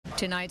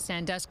Tonight,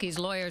 Sandusky's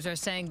lawyers are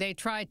saying they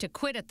tried to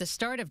quit at the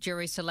start of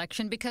jury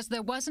selection because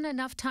there wasn't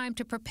enough time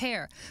to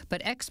prepare.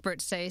 But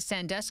experts say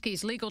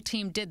Sandusky's legal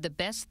team did the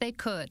best they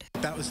could.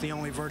 That was the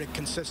only verdict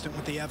consistent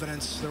with the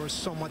evidence. There was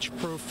so much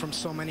proof from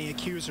so many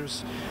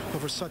accusers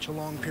over such a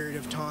long period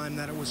of time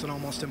that it was an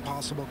almost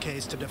impossible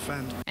case to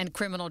defend. And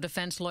criminal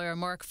defense lawyer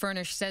Marc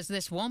Fernich says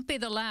this won't be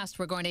the last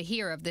we're going to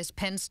hear of this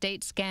Penn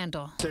State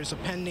scandal. There's a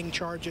pending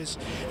charges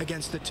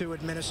against the two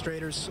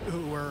administrators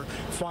who were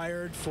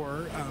fired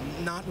for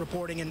not reporting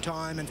in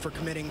time and for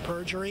committing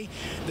perjury.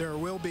 There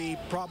will be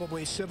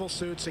probably civil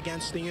suits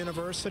against the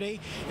university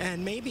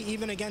and maybe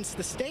even against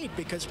the state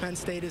because Penn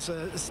State is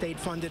a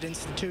state-funded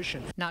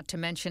institution. Not to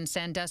mention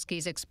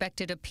Sandusky's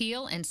expected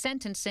appeal and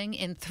sentencing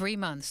in 3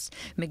 months.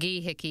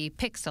 McGee Hickey,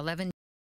 PIX 11 News.